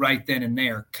you knew right then and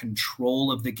there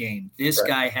control of the game. This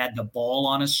guy had the ball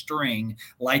on a string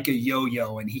like a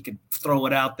yo-yo, and he could throw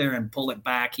it out there and pull it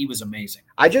back. He was amazing.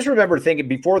 I just remember thinking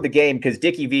before the game, because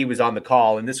Dickie V was on the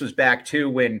call, and this was back too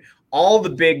when all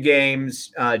the big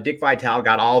games, Dick Vitale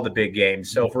got all the big games.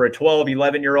 So for a 12,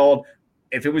 11-year-old,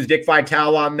 if it was Dick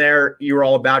Vitale on there, you were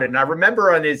all about it. And I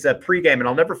remember on his pregame, and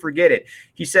I'll never forget it,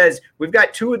 he says, we've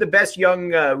got two of the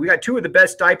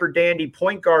best diaper dandy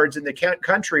point guards in the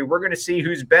country. We're going to see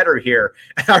who's better here.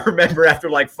 And I remember after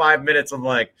like 5 minutes, I'm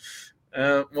like,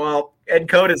 well, Ed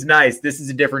Cota's nice. This is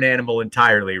a different animal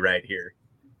entirely right here.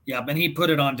 Yeah, but he put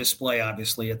it on display,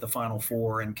 obviously, at the Final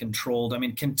Four and controlled. I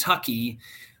mean, Kentucky,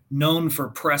 known for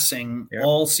pressing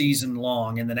all season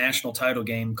long in the national title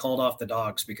game, called off the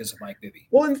Dogs because of Mike Bibby.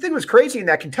 Well, and the thing was crazy in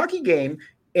that Kentucky game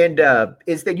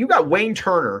is that you got Wayne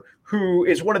Turner, who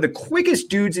is one of the quickest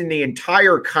dudes in the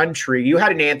entire country. You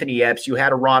had an Anthony Epps, you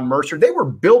had a Ron Mercer. They were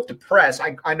built to press.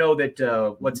 I know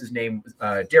that, what's his name?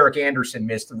 Derek Anderson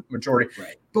missed the majority.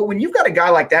 Right. But when you've got a guy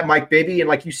like that, Mike Bibby, and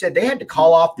like you said, they had to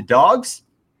call off the Dogs,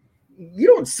 you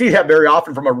don't see that very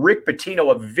often from a Rick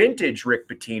Pitino, a vintage Rick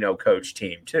Pitino coach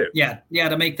team too. Yeah.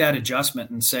 To make that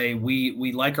adjustment and say,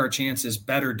 we like our chances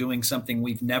better doing something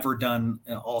we've never done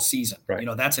all season. Right.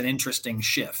 That's an interesting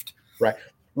shift. Right.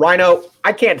 Rhino,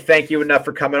 I can't thank you enough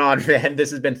for coming on, man.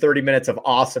 This has been 30 minutes of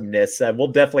awesomeness. We'll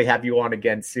definitely have you on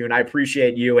again soon. I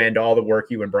appreciate you and all the work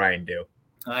you and Brian do.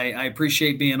 I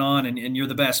appreciate being on, and you're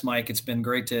the best, Mike. It's been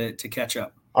great to catch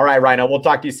up. All right, Rhino. We'll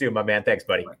talk to you soon, my man. Thanks,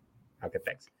 buddy. Right. Okay,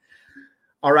 thanks.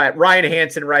 All right, Ryan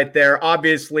Hansen right there.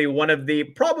 Obviously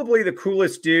probably the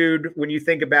coolest dude when you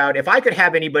think about, if I could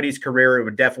have anybody's career, it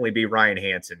would definitely be Ryan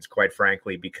Hansen's, quite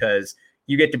frankly, because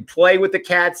you get to play with the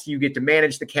Cats, you get to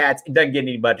manage the Cats. It doesn't get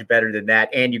any much better than that,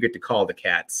 and you get to call the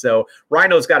Cats. So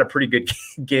Rhino's got a pretty good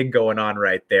gig going on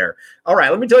right there. All right,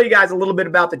 let me tell you guys a little bit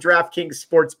about the DraftKings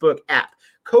Sportsbook app.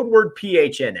 Code word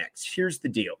PHNX. Here's the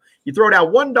deal. You throw down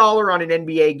 $1 on an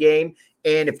NBA game,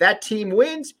 and if that team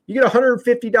wins, you get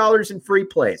 $150 in free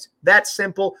plays. That's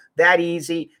simple, that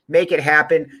easy. Make it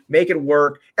happen, make it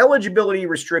work. Eligibility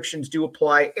restrictions do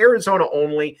apply. Arizona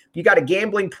only. You got a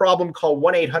gambling problem, call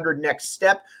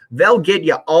 1-800-NEXT-STEP. They'll get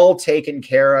you all taken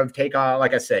care of.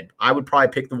 Like I said, I would probably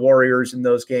pick the Warriors in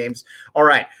those games. All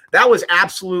right, that was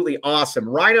absolutely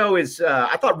awesome.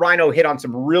 I thought Rhino hit on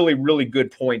some really, really good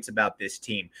points about this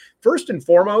team. First and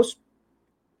foremost,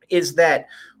 is that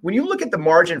when you look at the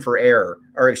margin for error,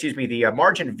 the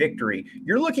margin of victory,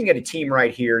 you're looking at a team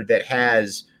right here that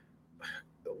has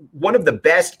one of the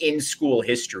best in school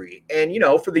history. And,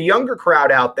 for the younger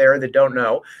crowd out there that don't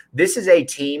know, this is a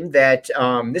team that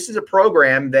this is a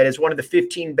program that is one of the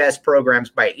 15 best programs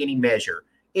by any measure.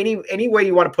 Any way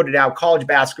you want to put it out, college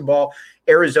basketball,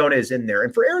 Arizona is in there.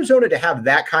 And for Arizona to have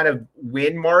that kind of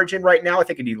win margin right now, I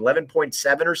think at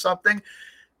 11.7 or something,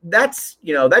 that's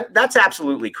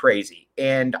absolutely crazy.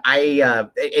 And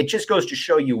it just goes to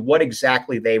show you what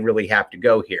exactly they really have to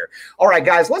go here. All right,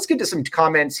 guys, let's get to some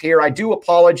comments here. I do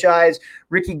apologize.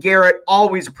 Ricky Garrett,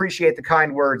 always appreciate the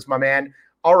kind words, my man.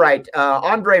 All right.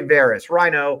 Andre Veras,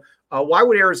 Rhino, why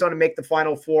would Arizona make the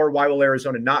Final Four? Why will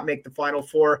Arizona not make the Final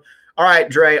Four? All right,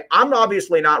 Dre, I'm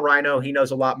obviously not Rhino. He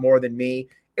knows a lot more than me.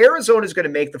 Arizona is going to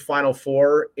make the Final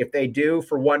Four if they do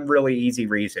for one really easy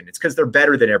reason. It's because they're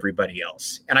better than everybody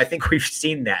else. And I think we've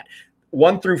seen that.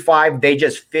 1 through 5, they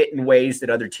just fit in ways that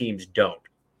other teams don't.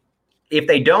 If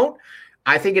they don't,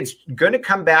 I think it's going to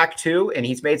come back to, and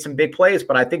he's made some big plays,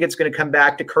 but I think it's going to come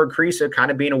back to Kerr Kriisa kind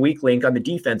of being a weak link on the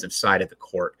defensive side of the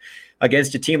court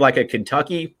against a team like a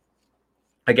Kentucky,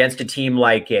 against a team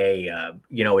like a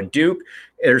Duke.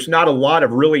 There's not a lot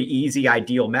of really easy,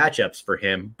 ideal matchups for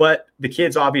him, but the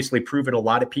kid's obviously proven a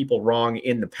lot of people wrong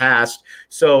in the past.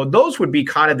 So those would be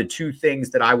kind of the two things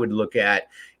that I would look at.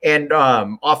 And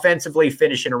offensively,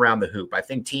 finishing around the hoop. I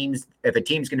think if a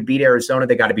team's going to beat Arizona,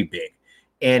 they got to be big.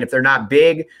 And if they're not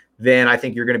big, then I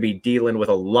think you're going to be dealing with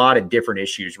a lot of different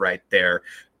issues right there.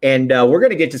 And we're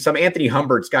going to get to some. Anthony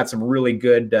Humbert's got some really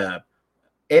good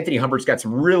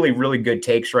really good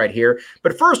takes right here.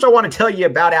 But first, I want to tell you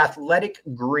about Athletic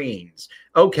Greens.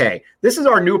 Okay, this is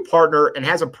our new partner and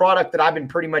has a product that I've been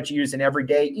pretty much using every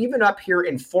day, even up here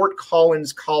in Fort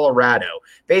Collins, Colorado.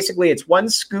 Basically, it's one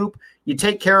scoop. You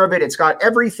take care of it. It's got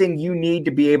everything you need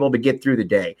to be able to get through the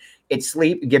day.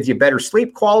 It gives you better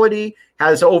sleep quality,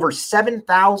 has over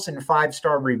 7,000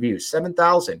 five-star reviews,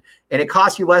 7,000. And it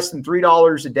costs you less than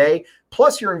 $3 a day.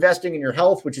 Plus, you're investing in your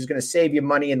health, which is going to save you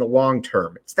money in the long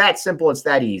term. It's that simple. It's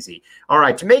that easy. All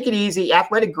right, to make it easy,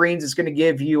 Athletic Greens is going to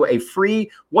give you a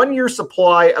free 1-year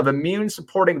supply of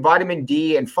immune-supporting vitamin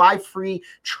D and 5 free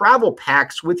travel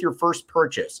packs with your first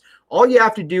purchase. All you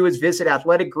have to do is visit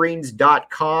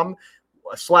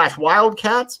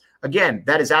athleticgreens.com/wildcats. Again,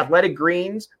 that is Athletic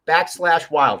Greens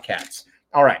 /Wildcats.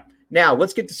 All right, now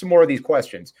let's get to some more of these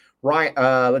questions. Right,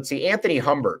 let's see. Anthony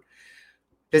Humbert.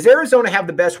 Does Arizona have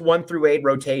the best 1 through 8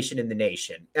 rotation in the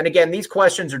nation? And again, these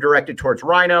questions are directed towards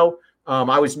Rhino.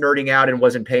 I was nerding out and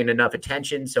wasn't paying enough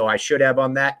attention, so I should have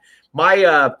on that.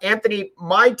 Anthony,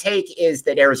 my take is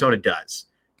that Arizona does,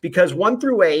 because 1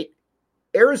 through 8,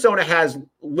 Arizona has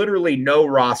literally no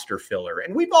roster filler.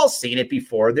 And we've all seen it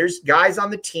before. There's guys on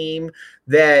the team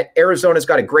that Arizona's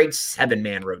got a great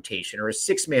 7-man rotation or a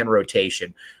 6-man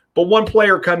rotation. But one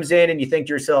player comes in and you think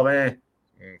to yourself,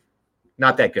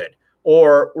 not that good.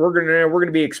 Or we're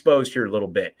gonna be exposed here a little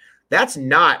bit. That's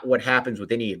not what happens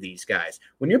with any of these guys.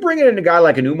 When you're bringing in a guy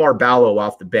like an Umar Ballo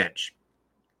off the bench,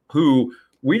 who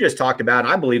we just talked about,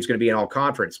 and I believe is going to be an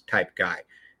all-conference type guy,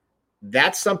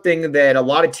 that's something that a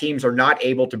lot of teams are not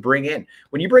able to bring in.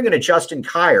 When you bring in a Justin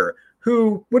Kier,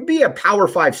 who would be a Power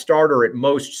 5 starter at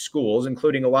most schools,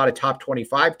 including a lot of top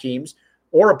 25 teams,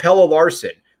 or a Pelle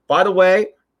Larsson. By the way,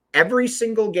 every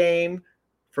single game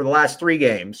for the last 3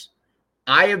 games,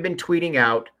 I have been tweeting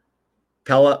out,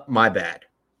 Pelle, my bad.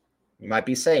 You might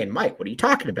be saying, Mike, what are you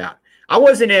talking about? I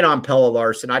wasn't in on Pelle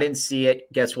Larsson. I didn't see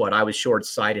it. Guess what? I was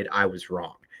short-sighted. I was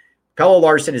wrong. Pelle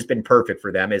Larsson has been perfect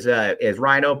for them. As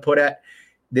Rhino put it,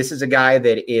 this is a guy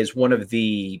that is one of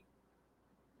the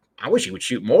 – I wish he would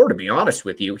shoot more, to be honest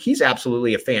with you. He's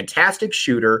absolutely a fantastic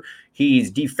shooter. He's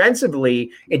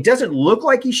defensively – it doesn't look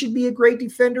like he should be a great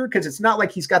defender because it's not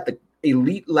like he's got the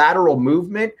elite lateral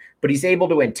movement, but he's able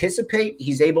to anticipate.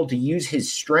 He's able to use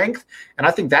his strength, and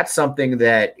I think that's something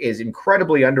that is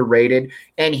incredibly underrated,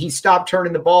 and he stopped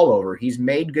turning the ball over. He's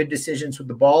made good decisions with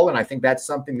the ball, and I think that's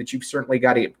something that you've certainly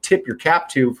got to tip your cap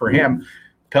to for him.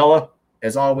 Pelle,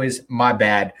 as always, my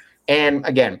bad. And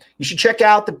again, you should check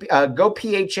out the Go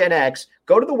PHNX.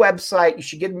 Go to the website. You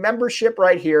should get membership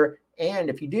right here. And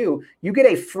if you do, you get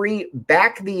a free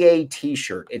Back the A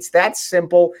t-shirt. It's that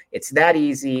simple. It's that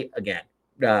easy. Again,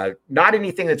 not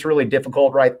anything that's really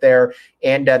difficult right there.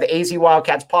 And the AZ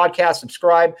Wildcats podcast,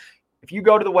 subscribe. If you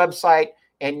go to the website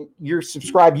and you're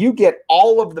subscribed, you get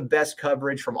all of the best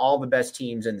coverage from all the best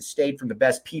teams in the state, from the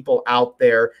best people out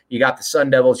there. You got the Sun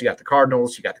Devils, you got the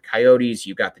Cardinals, you got the Coyotes,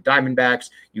 you got the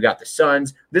Diamondbacks, you got the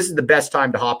Suns. This is the best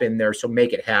time to hop in there, so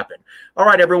make it happen. All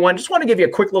right, everyone, just want to give you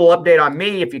a quick little update on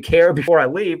me, if you care, before I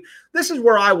leave. This is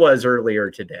where I was earlier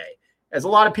today. As a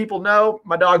lot of people know,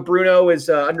 my dog Bruno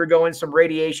is undergoing some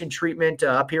radiation treatment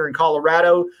up here in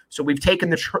Colorado, so we've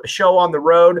taken the show on the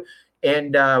road.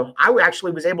 And I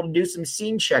actually was able to do some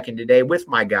scene checking today with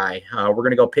my guy. We're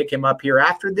going to go pick him up here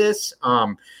after this.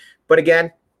 But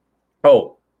again,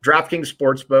 DraftKings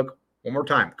Sportsbook, one more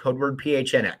time, code word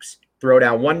PHNX. Throw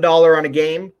down $1 on a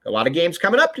game. A lot of games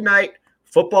coming up tonight.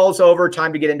 Football's over.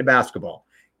 Time to get into basketball.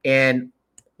 And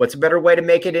what's a better way to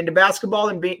make it into basketball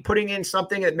than putting in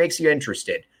something that makes you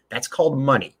interested? That's called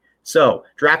money. So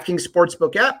DraftKings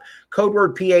Sportsbook app, code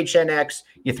word PHNX.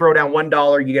 You throw down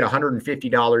 $1, you get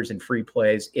 $150 in free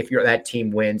plays. If that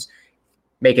team wins,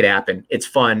 make it happen. It's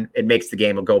fun. It makes the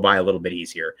game go by a little bit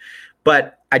easier.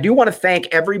 But I do want to thank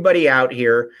everybody out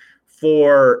here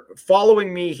for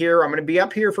following me here. I'm going to be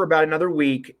up here for about another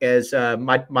week as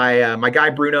my guy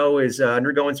Bruno is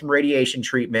undergoing some radiation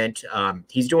treatment.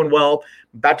 He's doing well.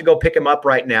 I'm about to go pick him up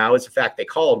right now. It's a fact they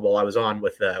called while I was on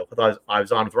with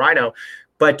Rhino.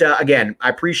 But again, I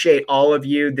appreciate all of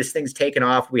you. This thing's taken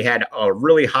off. We had a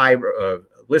really high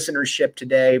listenership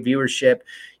today, viewership.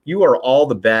 You are all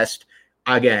the best.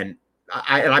 Again,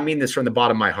 I mean this from the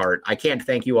bottom of my heart. I can't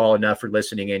thank you all enough for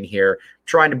listening in here,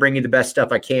 trying to bring you the best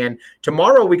stuff I can.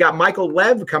 Tomorrow, we got Michael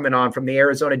Lev coming on from the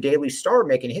Arizona Daily Star,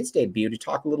 making his debut to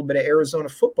talk a little bit of Arizona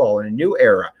football in a new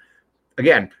era.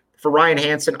 Again, for Ryan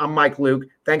Hansen, I'm Mike Luke.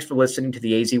 Thanks for listening to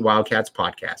the AZ Wildcats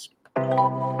podcast.